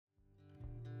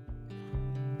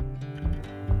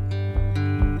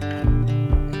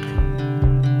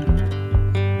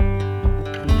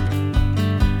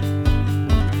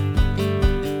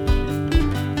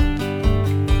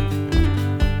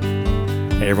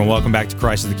everyone, welcome back to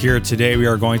Christ is the Cure. Today we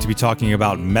are going to be talking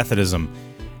about Methodism.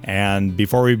 And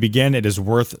before we begin, it is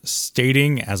worth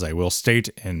stating, as I will state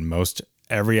in most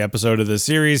every episode of this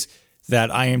series,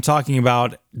 that I am talking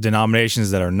about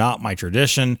denominations that are not my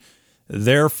tradition.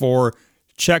 Therefore,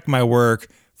 check my work.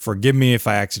 Forgive me if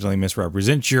I accidentally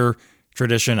misrepresent your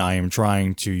tradition. I am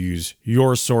trying to use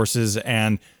your sources.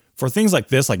 And for things like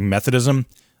this, like Methodism,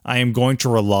 I am going to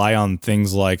rely on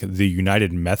things like the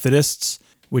United Methodists,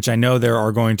 which I know there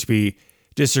are going to be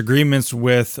disagreements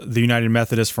with the United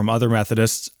Methodists from other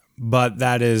Methodists, but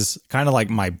that is kind of like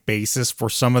my basis for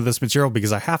some of this material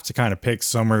because I have to kind of pick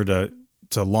somewhere to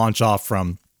launch off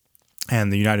from,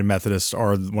 and the United Methodists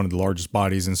are one of the largest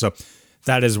bodies, and so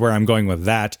that is where I'm going with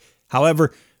that.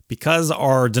 However, because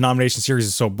our denomination series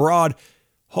is so broad,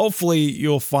 hopefully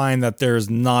you'll find that there's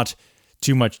not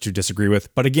too much to disagree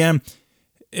with. But again,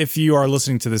 if you are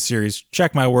listening to this series,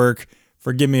 check my work.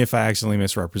 Forgive me if I accidentally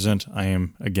misrepresent. I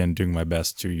am, again, doing my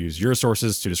best to use your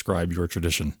sources to describe your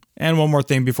tradition. And one more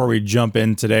thing before we jump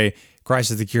in today, Christ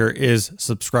is the Cure is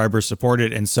subscriber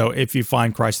supported. And so if you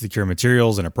find Christ is the Cure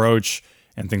materials and approach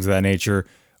and things of that nature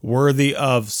worthy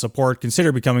of support,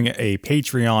 consider becoming a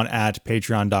Patreon at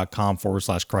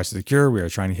patreon.com/Christ is the Cure. We are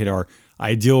trying to hit our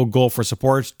ideal goal for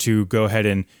support to go ahead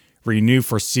and renew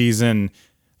for season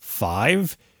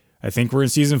 5. I think we're in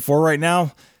season 4 right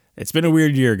now. It's been a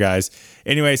weird year, guys.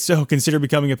 Anyway, so consider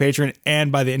becoming a patron,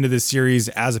 and by the end of this series,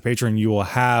 as a patron, you will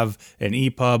have an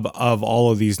EPUB of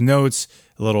all of these notes,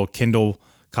 a little Kindle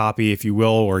copy, if you will,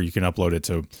 or you can upload it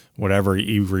to whatever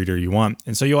e-reader you want.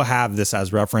 And so you'll have this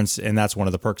as reference, and that's one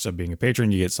of the perks of being a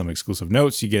patron. You get some exclusive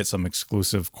notes, you get some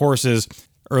exclusive courses,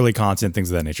 early content, things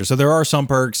of that nature. So there are some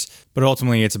perks, but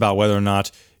ultimately it's about whether or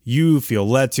not you feel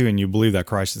led to and you believe that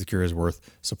Christ is the Cure is worth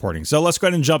supporting. So let's go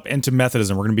ahead and jump into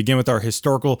Methodism. We're going to begin with our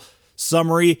historical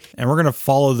summary, and we're going to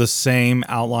follow the same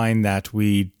outline that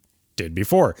we did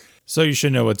before. So you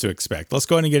should know what to expect. Let's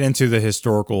go ahead and get into the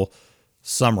historical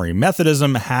summary.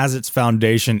 Methodism has its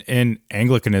foundation in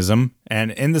Anglicanism,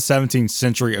 and in the 17th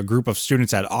century, a group of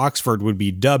students at Oxford would be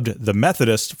dubbed the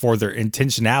Methodists for their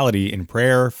intentionality in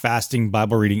prayer, fasting,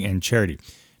 Bible reading, and charity.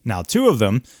 Now, two of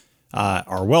them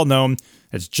are well known.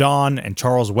 It's John and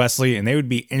Charles Wesley, and they would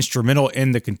be instrumental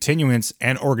in the continuance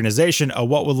and organization of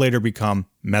what would later become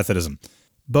Methodism.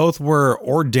 Both were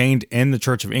ordained in the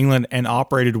Church of England and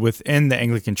operated within the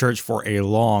Anglican Church for a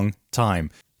long time.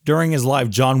 During his life,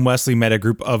 John Wesley met a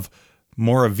group of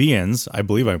Moravians, I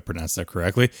believe I pronounced that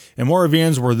correctly, and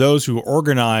Moravians were those who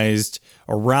organized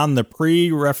around the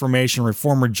pre-Reformation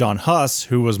reformer John Huss,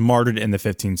 who was martyred in the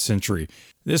 15th century.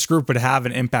 This group would have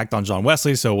an impact on John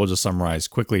Wesley, so we'll just summarize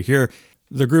quickly here.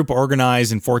 The group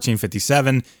organized in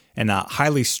 1457 and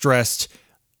highly stressed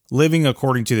living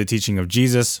according to the teaching of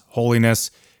Jesus,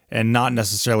 holiness, and not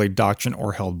necessarily doctrine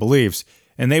or held beliefs.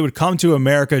 And they would come to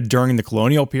America during the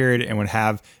colonial period and would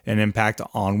have an impact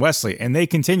on Wesley. And they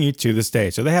continue to this day.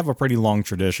 So they have a pretty long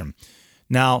tradition.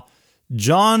 Now,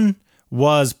 John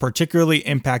was particularly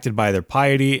impacted by their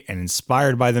piety and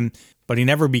inspired by them, but he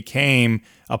never became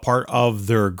a part of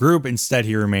their group. Instead,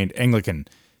 he remained Anglican.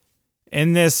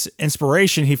 In this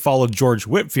inspiration, he followed George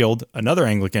Whitefield, another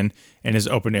Anglican, in his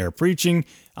open-air preaching.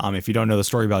 If you don't know the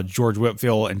story about George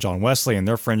Whitefield and John Wesley and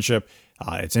their friendship,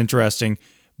 it's interesting.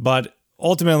 But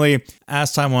ultimately,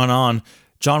 as time went on,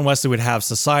 John Wesley would have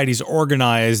societies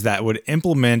organized that would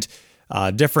implement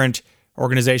different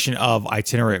organization of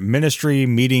itinerant ministry,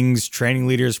 meetings, training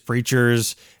leaders,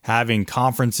 preachers, having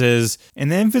conferences. And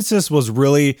the emphasis was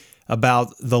really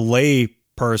about the lay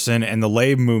person and the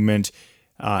lay movement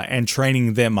and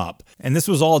training them up. And this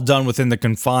was all done within the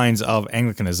confines of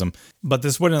Anglicanism. But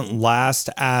this wouldn't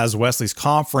last, as Wesley's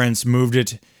conference moved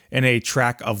it in a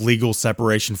track of legal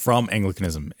separation from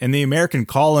Anglicanism. In the American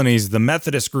colonies, the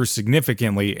Methodists grew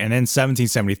significantly, and in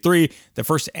 1773, the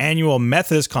first annual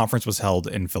Methodist conference was held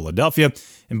in Philadelphia.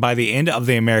 And by the end of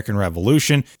the American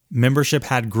Revolution, membership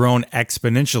had grown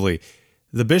exponentially.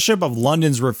 The Bishop of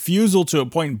London's refusal to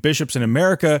appoint bishops in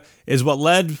America is what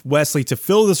led Wesley to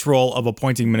fill this role of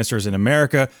appointing ministers in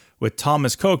America, with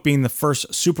Thomas Coke being the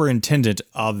first superintendent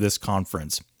of this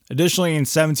conference. Additionally, in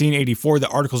 1784, the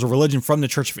Articles of Religion from the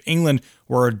Church of England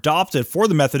were adopted for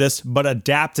the Methodists, but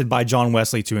adapted by John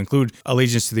Wesley to include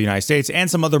allegiance to the United States,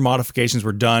 and some other modifications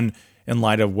were done in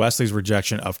light of Wesley's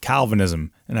rejection of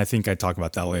Calvinism, and I think I talk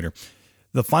about that later.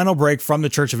 The final break from the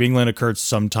Church of England occurred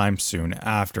sometime soon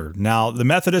after. Now, the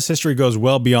Methodist history goes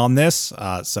well beyond this,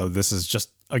 so this is just,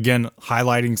 again,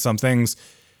 highlighting some things,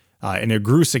 and it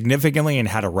grew significantly and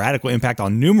had a radical impact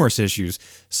on numerous issues,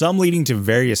 some leading to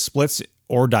various splits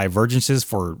or divergences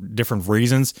for different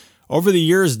reasons. Over the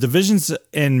years, divisions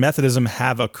in Methodism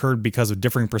have occurred because of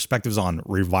differing perspectives on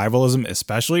revivalism,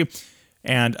 especially,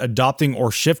 and adopting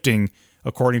or shifting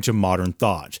according to modern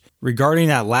thought. Regarding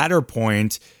that latter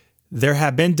point, there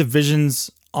have been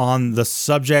divisions on the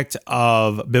subject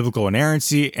of biblical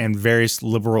inerrancy and various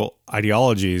liberal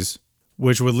ideologies,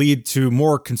 which would lead to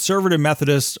more conservative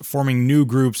Methodists forming new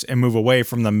groups and move away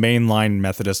from the mainline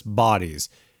Methodist bodies.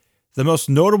 The most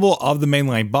notable of the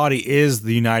mainline body is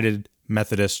the United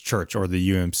Methodist Church, or the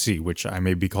UMC, which I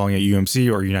may be calling it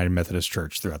UMC or United Methodist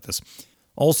Church throughout this.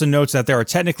 Olson notes that there are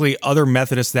technically other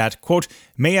Methodists that, quote,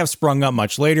 may have sprung up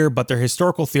much later, but their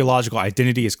historical theological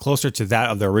identity is closer to that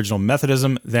of the original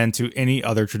Methodism than to any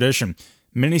other tradition.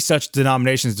 Many such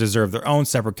denominations deserve their own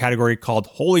separate category called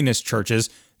holiness churches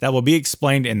that will be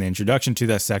explained in the introduction to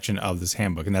that section of this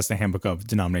handbook, and that's the Handbook of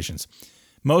Denominations.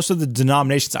 Most of the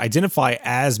denominations identify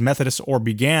as Methodist or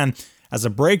began as a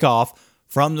breakoff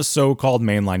from the so-called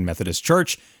mainline Methodist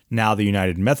Church, now the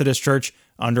United Methodist Church,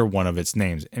 under one of its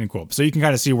names, end quote. So you can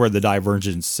kind of see where the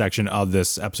divergence section of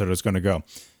this episode is going to go.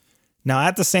 Now,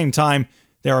 at the same time,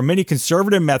 there are many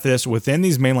conservative Methodists within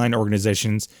these mainline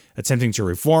organizations attempting to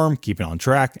reform, keep it on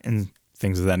track, and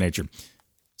things of that nature.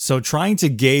 So trying to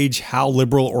gauge how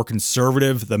liberal or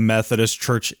conservative the Methodist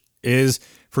Church is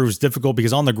proves difficult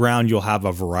because on the ground you'll have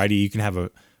a variety. You can have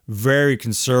a very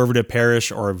conservative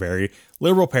parish or a very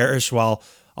liberal parish, while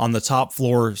on the top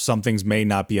floor some things may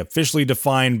not be officially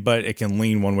defined, but it can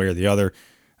lean one way or the other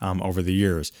over the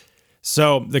years.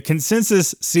 So the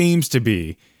consensus seems to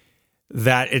be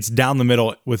that it's down the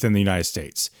middle within the United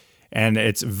States, and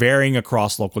it's varying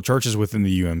across local churches within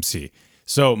the UMC.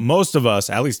 So most of us,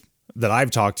 at least that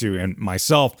I've talked to and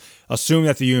myself, assume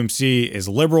that the UMC is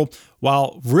liberal,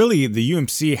 while really the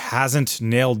UMC hasn't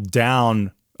nailed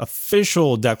down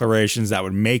official declarations that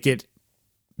would make it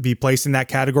be placed in that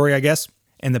category, I guess.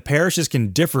 And the parishes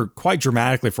can differ quite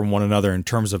dramatically from one another in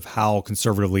terms of how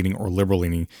conservative leaning or liberal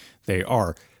leaning they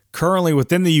are. Currently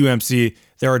within the UMC,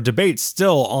 there are debates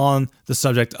still on the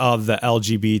subject of the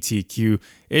LGBTQ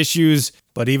issues,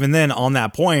 but even then, on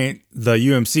that point, the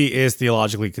UMC is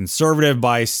theologically conservative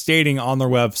by stating on their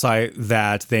website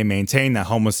that they maintain that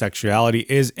homosexuality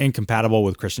is incompatible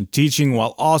with Christian teaching,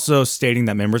 while also stating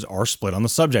that members are split on the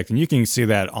subject. And you can see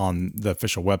that on the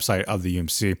official website of the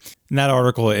UMC. And that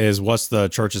article is What's the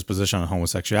Church's Position on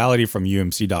Homosexuality from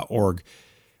umc.org.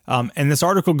 And this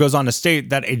article goes on to state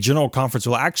that a general conference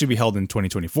will actually be held in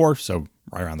 2024, so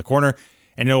right around the corner,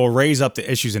 and it will raise up the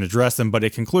issues and address them, but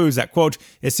it concludes that, quote,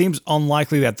 it seems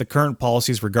unlikely that the current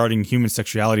policies regarding human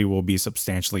sexuality will be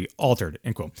substantially altered,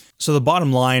 end quote. So the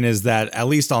bottom line is that, at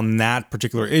least on that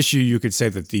particular issue, you could say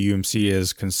that the UMC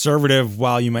is conservative,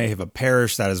 while you may have a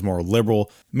parish that is more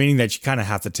liberal, meaning that you kind of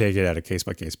have to take it at a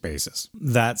case-by-case basis.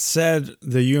 That said,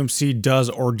 the UMC does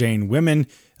ordain women.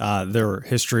 Their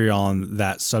history on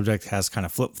that subject has kind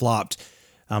of flip-flopped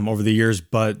over the years,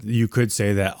 but you could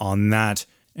say that on that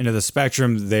end of the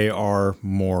spectrum, they are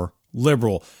more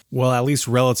liberal. Well, at least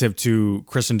relative to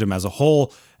Christendom as a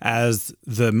whole, as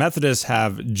the Methodists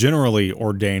have generally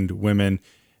ordained women,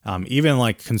 even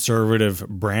like conservative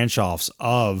branch-offs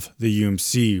of the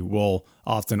UMC will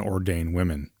often ordain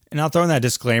women. And now throwing that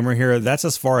disclaimer here, that's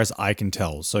as far as I can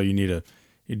tell, so you need to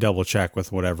double check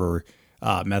with whatever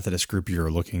Methodist group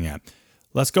you're looking at.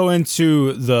 Let's go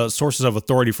into the sources of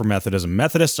authority for Methodism.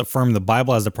 Methodists affirm the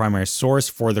Bible as the primary source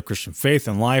for the Christian faith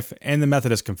and life. In the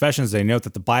Methodist Confessions, they note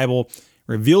that the Bible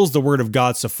reveals the Word of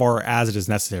God so far as it is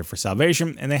necessary for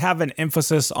salvation, and they have an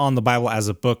emphasis on the Bible as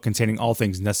a book containing all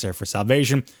things necessary for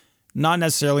salvation, not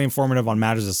necessarily informative on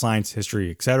matters of science,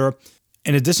 history, etc.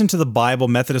 In addition to the Bible,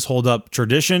 Methodists hold up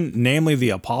tradition, namely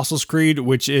the Apostles' Creed,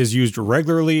 which is used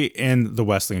regularly in the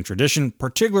Wesleyan tradition,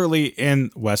 particularly in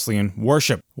Wesleyan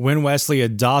worship. When Wesley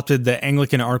adopted the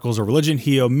Anglican Articles of Religion,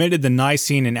 he omitted the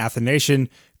Nicene and Athanasian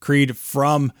Creed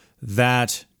from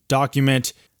that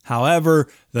document. However,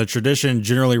 the tradition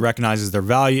generally recognizes their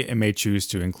value and may choose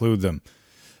to include them.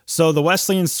 So the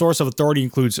Wesleyan source of authority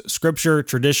includes scripture,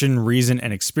 tradition, reason,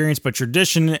 and experience, but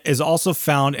tradition is also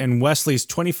found in Wesley's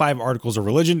 25 Articles of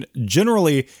Religion.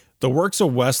 Generally, the works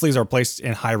of Wesley's are placed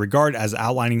in high regard as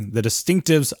outlining the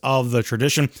distinctives of the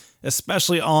tradition,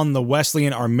 especially on the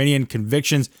Wesleyan Arminian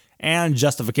convictions and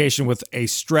justification, with a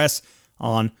stress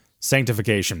on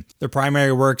sanctification. The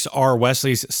primary works are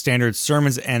Wesley's standard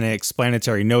sermons and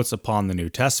explanatory notes upon the New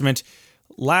Testament.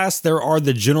 Last, there are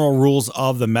the general rules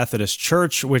of the Methodist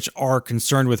Church, which are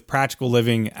concerned with practical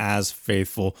living as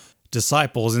faithful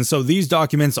disciples. And so these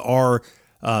documents are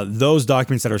those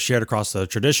documents that are shared across the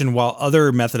tradition, while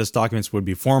other Methodist documents would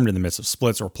be formed in the midst of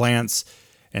splits or plants.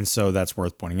 And so that's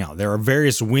worth pointing out. There are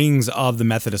various wings of the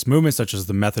Methodist movement, such as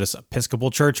the Methodist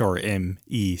Episcopal Church, or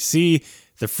MEC,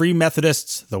 the Free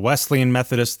Methodists, the Wesleyan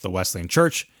Methodists, the Wesleyan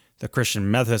Church, the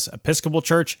Christian Methodist Episcopal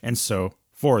Church, and so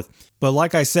forth. But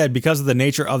like I said, because of the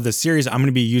nature of this series, I'm going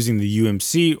to be using the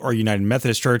UMC, or United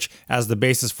Methodist Church, as the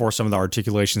basis for some of the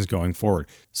articulations going forward.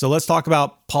 So let's talk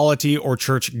about polity or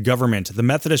church government. The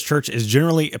Methodist Church is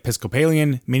generally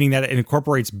Episcopalian, meaning that it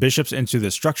incorporates bishops into the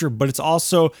structure, but it's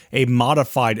also a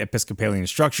modified Episcopalian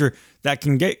structure that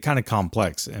can get kind of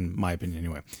complex, in my opinion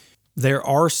anyway. There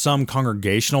are some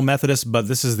congregational Methodists, but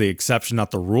this is the exception, not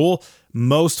the rule.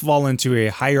 Most fall into a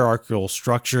hierarchical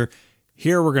structure.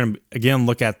 Here we're going to again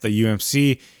look at the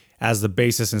UMC as the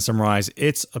basis and summarize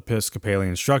its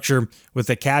Episcopalian structure, with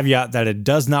the caveat that it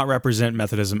does not represent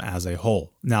Methodism as a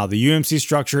whole. Now, the UMC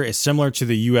structure is similar to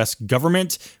the U.S.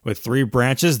 government, with 3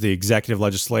 branches, the executive,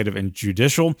 legislative, and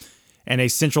judicial, and a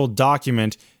central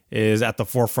document is at the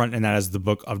forefront, and that is the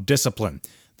Book of Discipline.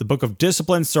 The Book of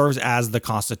Discipline serves as the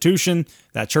constitution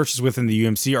that churches within the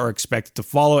UMC are expected to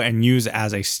follow and use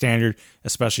as a standard,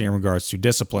 especially in regards to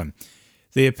discipline.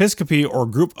 The episcopacy, or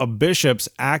group of bishops,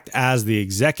 act as the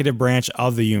executive branch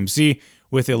of the UMC,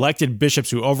 with elected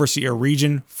bishops who oversee a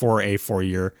region for a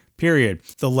 4-year period.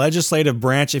 The legislative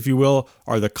branch, if you will,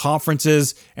 are the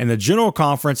conferences, and the General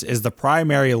Conference is the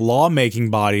primary lawmaking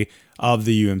body of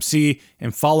the UMC,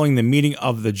 and following the meeting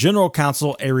of the General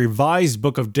Council, a revised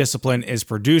Book of Discipline is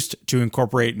produced to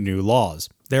incorporate new laws.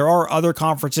 There are other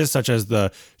conferences, such as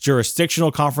the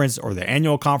Jurisdictional Conference or the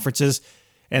Annual Conferences,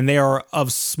 and they are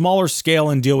of smaller scale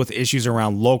and deal with issues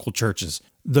around local churches.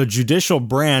 The judicial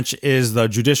branch is the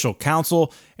Judicial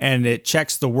Council, and it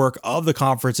checks the work of the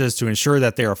conferences to ensure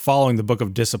that they are following the Book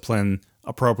of Discipline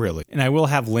appropriately. And I will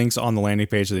have links on the landing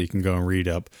page that you can go and read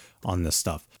up on this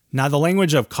stuff. Now, the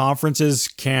language of conferences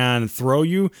can throw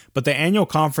you, but the annual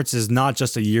conference is not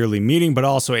just a yearly meeting, but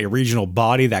also a regional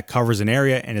body that covers an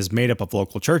area and is made up of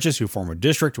local churches who form a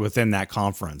district within that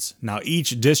conference. Now,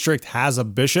 each district has a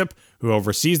bishop who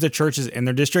oversees the churches in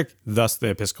their district, thus the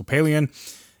Episcopalian.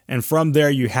 And from there,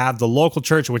 you have the local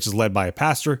church, which is led by a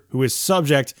pastor who is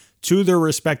subject to their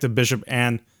respective bishop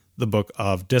and the Book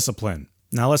of Discipline.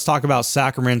 Now let's talk about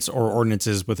sacraments or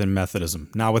ordinances within Methodism.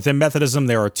 Now within Methodism,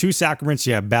 there are 2 sacraments.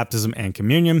 You have baptism and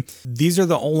communion. These are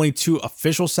the only 2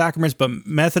 official sacraments, but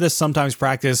Methodists sometimes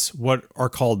practice what are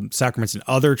called sacraments in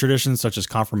other traditions, such as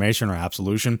confirmation or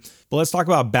absolution. But let's talk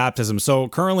about baptism. So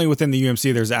currently within the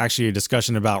UMC, there's actually a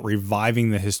discussion about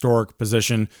reviving the historic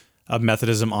position of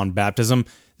Methodism on baptism.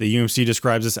 The UMC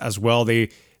describes this as well. They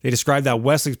describe that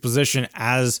Wesley's position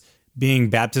as being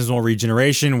baptismal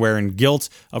regeneration, wherein guilt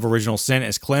of original sin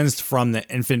is cleansed from the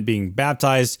infant being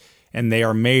baptized, and they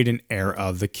are made an heir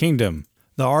of the kingdom.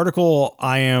 The article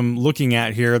I am looking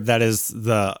at here, that is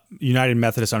the United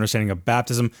Methodist Understanding of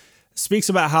Baptism, speaks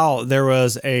about how there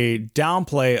was a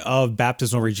downplay of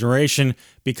baptismal regeneration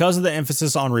because of the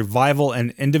emphasis on revival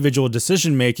and individual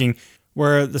decision-making,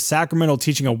 where the sacramental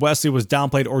teaching of Wesley was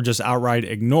downplayed or just outright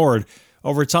ignored.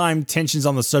 Over time, tensions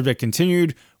on the subject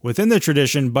continued within the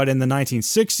tradition, but in the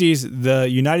 1960s, the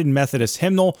United Methodist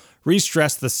Hymnal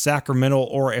re-stressed the sacramental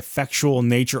or effectual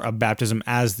nature of baptism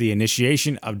as the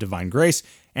initiation of divine grace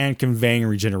and conveying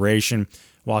regeneration,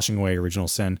 washing away original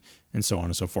sin, and so on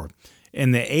and so forth.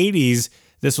 In the 80s,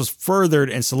 this was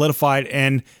furthered and solidified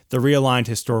in the realigned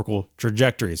historical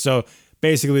trajectory. So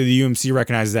basically, the UMC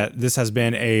recognizes that this has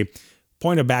been a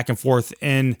point of back and forth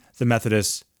in the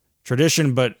Methodist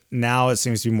tradition, but now it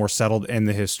seems to be more settled in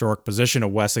the historic position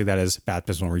of Wesley, that is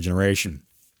baptismal regeneration.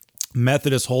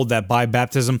 Methodists hold that by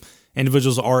baptism,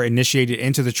 individuals are initiated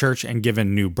into the church and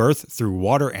given new birth through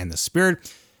water and the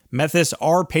Spirit. Methodists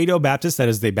are paedo-Baptists, that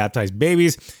is, they baptize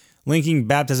babies, linking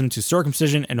baptism to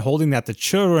circumcision and holding that the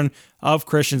children of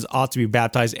Christians ought to be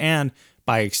baptized and,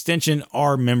 by extension,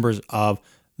 are members of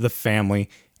the family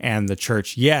and the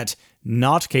church, yet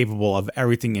not capable of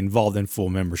everything involved in full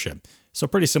membership. So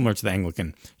pretty similar to the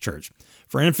Anglican Church.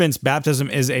 For infants, baptism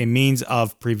is a means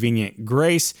of prevenient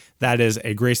grace. That is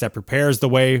a grace that prepares the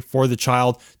way for the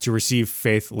child to receive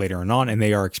faith later on, and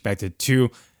they are expected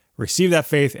to receive that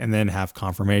faith and then have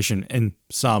confirmation in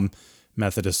some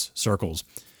Methodist circles.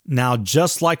 Now,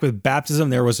 just like with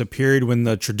baptism, there was a period when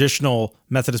the traditional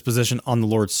Methodist position on the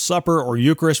Lord's Supper or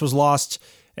Eucharist was lost,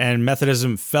 and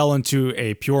Methodism fell into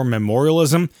a pure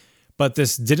memorialism. But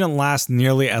this didn't last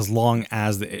nearly as long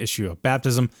as the issue of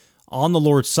baptism. On the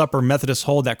Lord's Supper, Methodists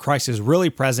hold that Christ is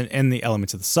really present in the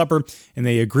elements of the supper, and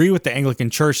they agree with the Anglican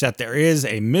Church that there is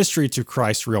a mystery to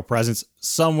Christ's real presence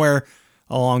somewhere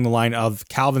along the line of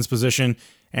Calvin's position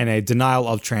and a denial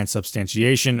of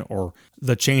transubstantiation, or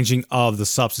the changing of the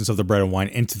substance of the bread and wine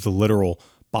into the literal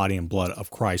body and blood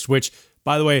of Christ, which,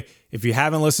 by the way, if you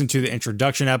haven't listened to the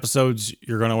introduction episodes,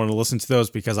 you're going to want to listen to those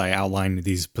because I outlined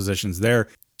these positions there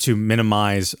to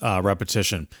minimize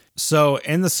repetition. So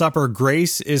in the supper,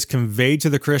 grace is conveyed to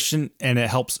the Christian and it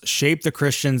helps shape the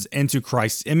Christians into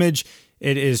Christ's image.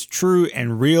 It is true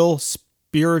and real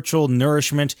spiritual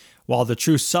nourishment, while the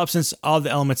true substance of the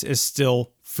elements is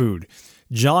still food.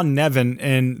 John Nevin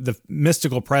in The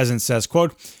Mystical Presence says,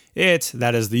 quote, "It,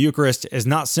 that is the Eucharist, is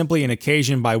not simply an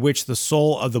occasion by which the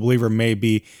soul of the believer may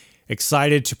be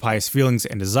excited to pious feelings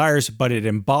and desires, but it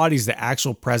embodies the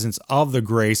actual presence of the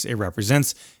grace it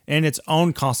represents in its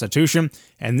own constitution.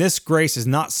 And this grace is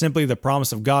not simply the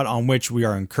promise of God on which we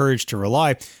are encouraged to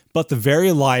rely, but the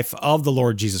very life of the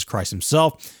Lord Jesus Christ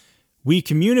himself. We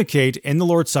communicate in the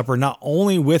Lord's Supper not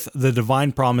only with the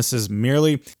divine promises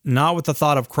merely, not with the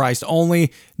thought of Christ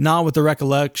only, not with the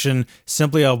recollection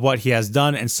simply of what he has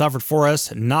done and suffered for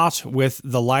us, not with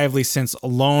the lively sense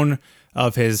alone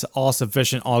of his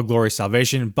all-sufficient, all-glory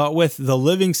salvation, but with the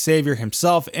living Savior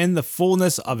himself in the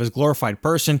fullness of his glorified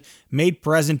person, made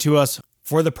present to us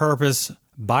for the purpose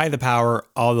by the power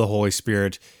of the Holy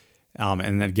Spirit."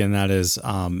 And again, that is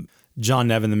John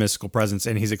Nevin, The Mystical Presence,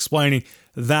 and he's explaining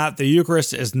that the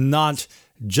Eucharist is not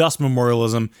just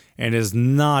memorialism and is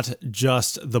not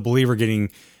just the believer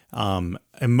getting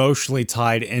emotionally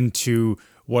tied into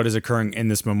what is occurring in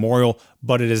this memorial,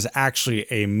 but it is actually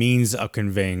a means of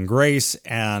conveying grace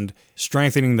and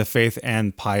strengthening the faith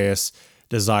and pious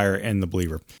desire in the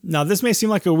believer. Now, this may seem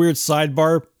like a weird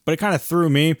sidebar, but it kind of threw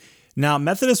me. Now,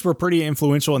 Methodists were pretty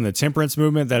influential in the temperance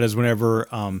movement. That is whenever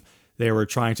they were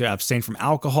trying to abstain from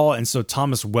alcohol. And so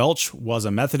Thomas Welch was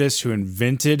a Methodist who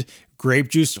invented grape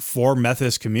juice for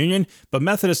Methodist communion. But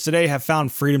Methodists today have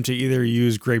found freedom to either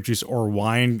use grape juice or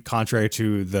wine, contrary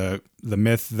to the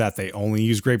myth that they only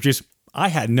use grape juice. I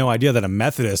had no idea that a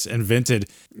Methodist invented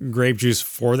grape juice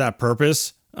for that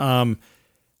purpose. I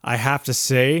have to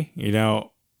say,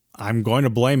 I'm going to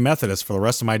blame Methodists for the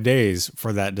rest of my days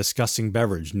for that disgusting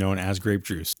beverage known as grape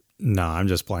juice. No, I'm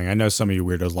just playing. I know some of you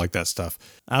weirdos like that stuff.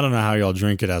 I don't know how y'all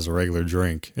drink it as a regular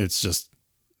drink. It's just...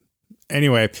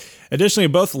 Anyway, additionally,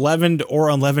 both leavened or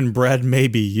unleavened bread may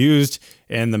be used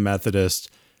in the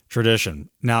Methodist tradition.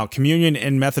 Now, communion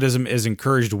in Methodism is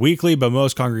encouraged weekly, but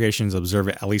most congregations observe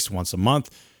it at least once a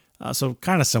month. So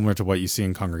kind of similar to what you see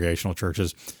in congregational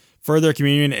churches. Further,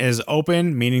 communion is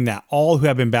open, meaning that all who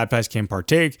have been baptized can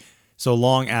partake, so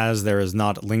long as there is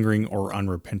not lingering or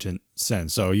unrepentant sin.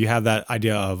 So you have that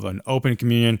idea of an open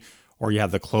communion, or you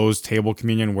have the closed table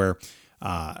communion, where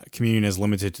communion is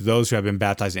limited to those who have been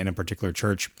baptized in a particular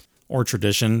church or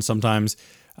tradition sometimes.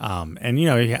 And you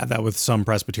have that with some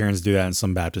Presbyterians do that and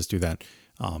some Baptists do that.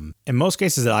 In most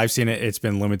cases that I've seen it, it's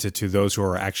been limited to those who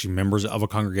are actually members of a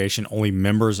congregation. Only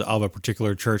members of a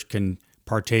particular church can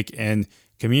partake in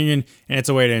communion. And it's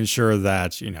a way to ensure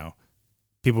that,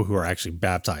 people who are actually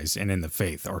baptized and in the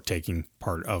faith are taking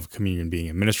part of communion being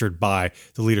administered by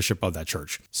the leadership of that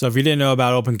church. So if you didn't know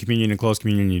about open communion and closed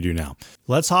communion, you do now.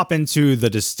 Let's hop into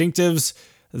the distinctives.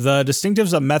 The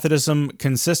distinctives of Methodism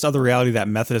consist of the reality that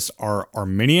Methodists are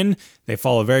Arminian. They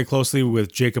follow very closely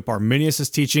with Jacob Arminius'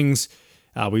 teachings.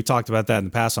 We talked about that in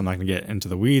the past. So I'm not going to get into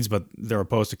the weeds, but they're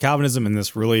opposed to Calvinism. And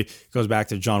this really goes back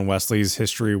to John Wesley's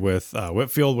history with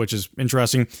Whitefield, which is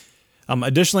interesting.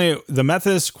 Additionally, the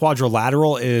Methodist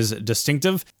quadrilateral is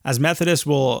distinctive, as Methodists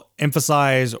will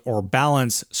emphasize or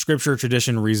balance scripture,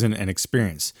 tradition, reason, and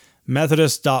experience.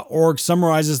 Methodist.org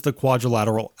summarizes the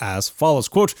quadrilateral as follows,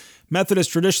 quote,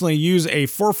 "Methodists traditionally use a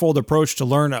fourfold approach to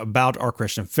learn about our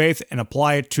Christian faith and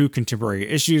apply it to contemporary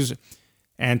issues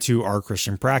and to our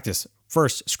Christian practice.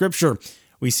 First, scripture.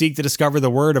 We seek to discover the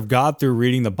Word of God through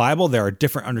reading the Bible. There are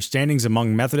different understandings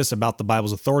among Methodists about the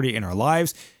Bible's authority in our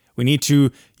lives. We need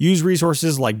to use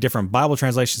resources like different Bible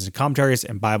translations and commentaries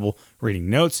and Bible reading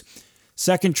notes.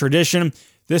 Second, tradition.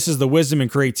 This is the wisdom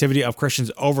and creativity of Christians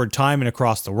over time and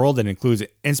across the world. It includes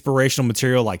inspirational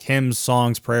material like hymns,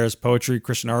 songs, prayers, poetry,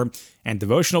 Christian art, and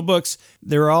devotional books.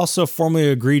 There are also formally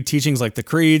agreed teachings like the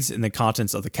creeds and the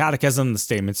contents of the catechism, the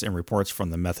statements and reports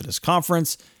from the Methodist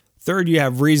Conference. Third, you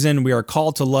have reason. We are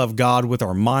called to love God with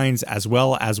our minds as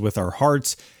well as with our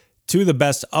hearts. To the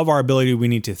best of our ability, we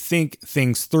need to think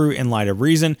things through in light of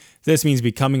reason. This means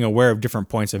becoming aware of different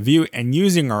points of view and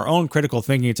using our own critical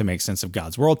thinking to make sense of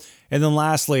God's world. And then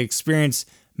lastly, experience.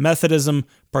 Methodism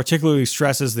particularly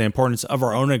stresses the importance of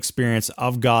our own experience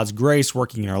of God's grace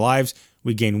working in our lives.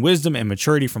 We gain wisdom and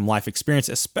maturity from life experience,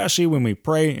 especially when we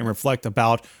pray and reflect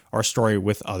about our story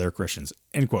with other Christians."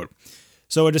 End quote.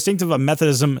 So a distinctive of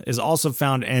Methodism is also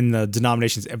found in the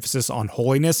denomination's emphasis on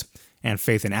holiness and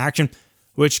faith in action,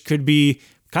 which could be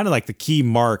kind of like the key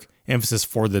mark emphasis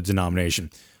for the denomination.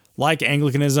 Like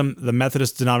Anglicanism, the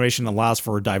Methodist denomination allows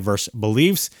for diverse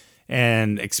beliefs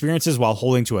and experiences while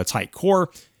holding to a tight core.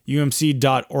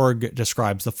 UMC.org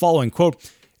describes the following, quote,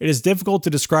 "It is difficult to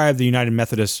describe the United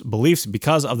Methodist beliefs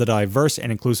because of the diverse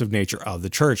and inclusive nature of the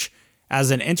church.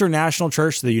 As an international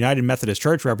church, the United Methodist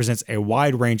Church represents a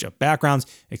wide range of backgrounds,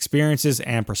 experiences,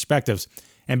 and perspectives.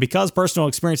 And because personal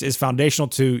experience is foundational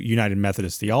to United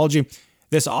Methodist theology,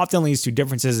 this often leads to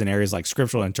differences in areas like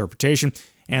scriptural interpretation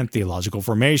and theological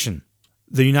formation.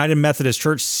 The United Methodist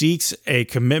Church seeks a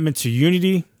commitment to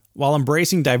unity while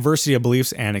embracing diversity of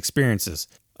beliefs and experiences.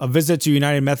 A visit to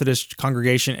United Methodist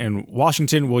congregation in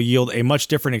Washington will yield a much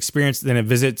different experience than a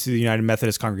visit to the United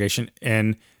Methodist congregation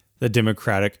in the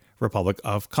Democratic Republic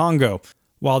of Congo.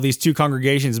 While these two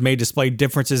congregations may display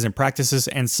differences in practices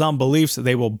and some beliefs,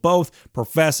 they will both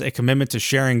profess a commitment to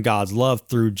sharing God's love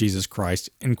through Jesus Christ,"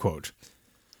 end quote.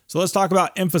 So let's talk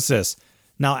about emphasis.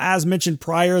 Now, as mentioned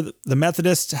prior, the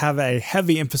Methodists have a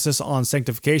heavy emphasis on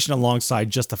sanctification alongside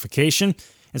justification.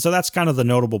 And so that's kind of the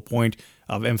notable point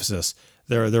of emphasis.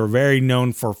 They're very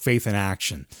known for faith in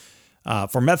action.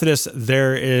 For Methodists,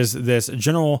 there is this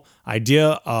general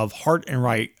idea of heart and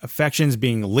right affections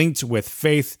being linked with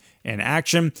faith and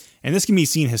action. And this can be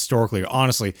seen historically.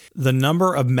 Honestly, the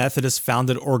number of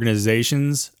Methodist-founded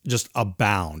organizations just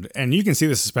abound. And you can see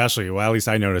this especially, well, at least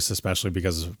I noticed especially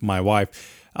because of my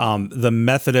wife, the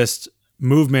Methodist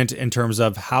movement in terms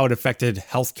of how it affected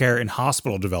healthcare and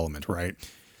hospital development, right?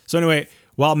 So anyway,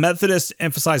 while Methodists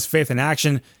emphasize faith in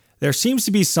action, there seems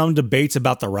to be some debates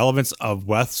about the relevance of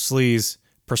Wesley's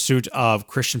pursuit of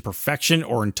Christian perfection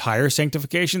or entire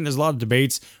sanctification. There's a lot of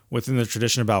debates within the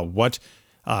tradition about what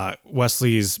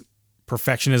Wesley's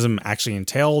perfectionism actually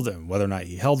entailed and whether or not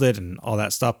he held it and all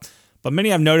that stuff. But many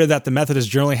have noted that the Methodists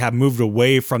generally have moved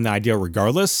away from the ideal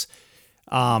regardless,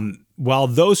 while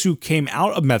those who came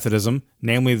out of Methodism,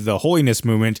 namely the holiness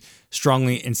movement,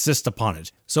 strongly insist upon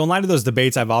it. So in light of those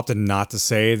debates, I've opted not to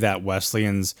say that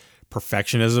Wesleyan's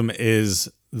perfectionism is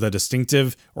the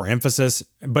distinctive or emphasis,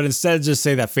 but instead just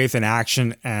say that faith in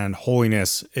action and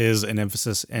holiness is an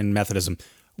emphasis in Methodism,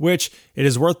 which it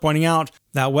is worth pointing out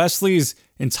that Wesley's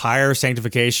entire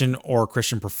sanctification or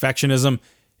Christian perfectionism,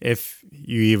 if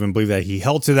you even believe that he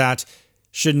held to that,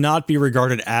 should not be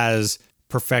regarded as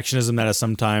perfectionism that is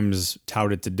sometimes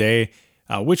touted today,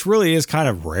 which really is kind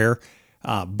of rare,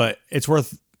 but it's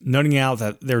worth noting out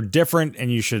that they're different and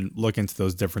you should look into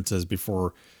those differences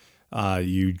before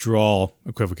you draw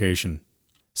equivocation.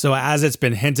 So as it's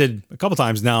been hinted a couple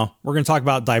times now, we're going to talk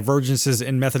about divergences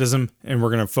in Methodism, and we're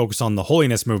going to focus on the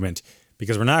holiness movement,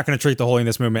 because we're not going to treat the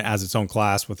holiness movement as its own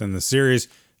class within the series,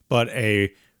 but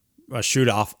a shoot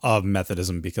off of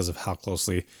Methodism because of how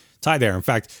closely tied they are. In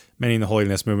fact, many in the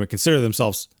holiness movement consider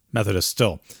themselves Methodists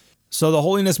still. So the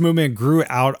holiness movement grew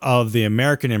out of the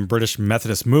American and British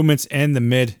Methodist movements in the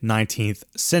mid-19th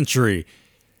century.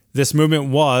 This movement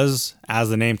was, as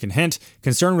the name can hint,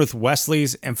 concerned with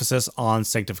Wesley's emphasis on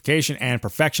sanctification and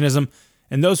perfectionism,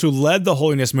 and those who led the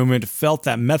holiness movement felt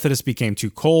that Methodists became too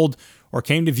cold or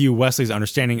came to view Wesley's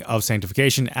understanding of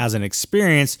sanctification as an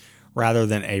experience rather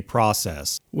than a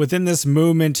process. Within this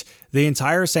movement, the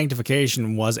entire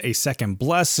sanctification was a second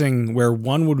blessing where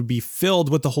one would be filled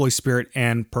with the Holy Spirit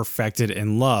and perfected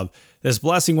in love. This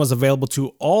blessing was available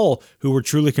to all who were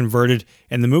truly converted,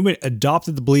 and the movement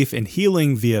adopted the belief in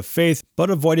healing via faith,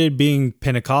 but avoided being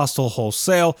Pentecostal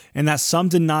wholesale, and that some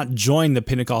did not join the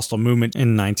Pentecostal movement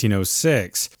in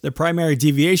 1906. The primary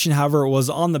deviation, however, was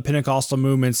on the Pentecostal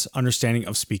movement's understanding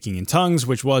of speaking in tongues,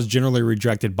 which was generally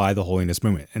rejected by the holiness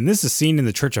movement. And this is seen in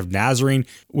the Church of Nazarene,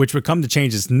 which would come to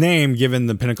change its name given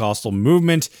the Pentecostal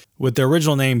movement, with the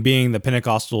original name being the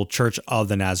Pentecostal Church of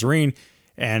the Nazarene,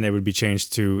 and it would be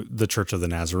changed to the Church of the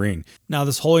Nazarene. Now,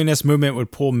 this holiness movement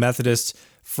would pull Methodists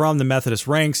from the Methodist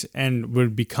ranks and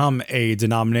would become a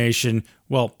denomination.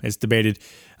 Well, it's debated,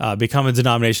 become a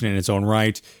denomination in its own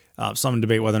right. Some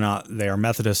debate whether or not they are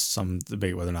Methodists, some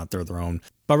debate whether or not they're their own.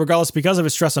 But regardless, because of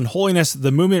its stress on holiness,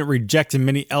 the movement rejected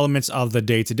many elements of the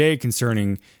day-to-day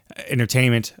concerning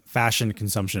entertainment, fashion,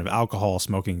 consumption of alcohol,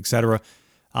 smoking, etc.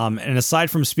 And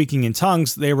aside from speaking in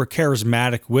tongues, they were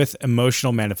charismatic with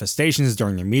emotional manifestations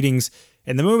during their meetings,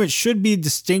 and the movement should be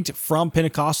distinct from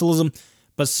Pentecostalism,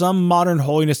 but some modern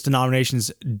holiness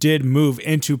denominations did move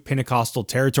into Pentecostal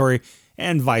territory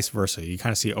and vice versa. You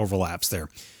kind of see overlaps there.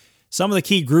 Some of the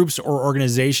key groups or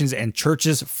organizations and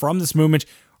churches from this movement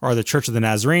are the Church of the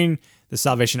Nazarene, the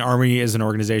Salvation Army is an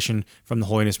organization from the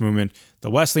holiness movement,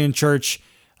 the Wesleyan Church,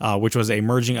 which was a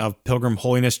merging of Pilgrim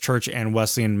Holiness Church and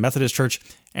Wesleyan Methodist Church,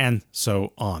 and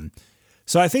so on.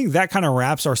 So I think that kind of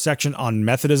wraps our section on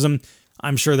Methodism.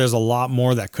 I'm sure there's a lot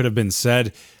more that could have been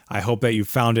said. I hope that you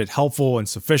found it helpful and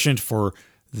sufficient for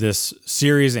this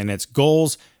series and its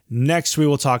goals. Next, we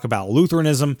will talk about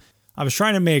Lutheranism. I was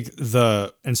trying to make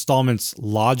the installments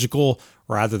logical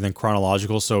rather than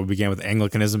chronological. So we began with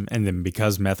Anglicanism, and then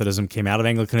because Methodism came out of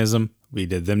Anglicanism, we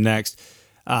did them next.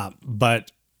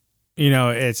 But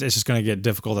it's just going to get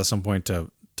difficult at some point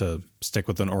to stick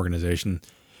with an organization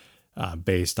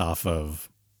based off of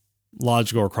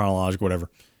logical or chronological, whatever.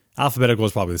 Alphabetical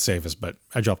is probably the safest, but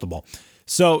I dropped the ball.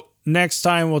 So next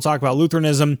time we'll talk about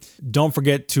Lutheranism. Don't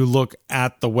forget to look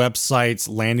at the website's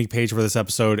landing page for this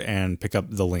episode and pick up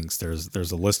the links.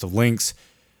 There's a list of links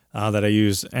that I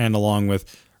use, and along with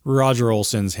Roger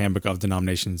Olson's Handbook of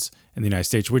Denominations in the United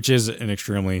States, which is an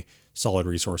extremely solid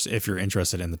resource if you're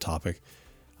interested in the topic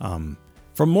from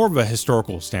more of a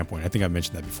historical standpoint. I think I've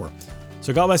mentioned that before.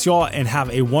 So God bless you all and have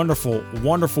a wonderful,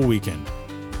 wonderful weekend.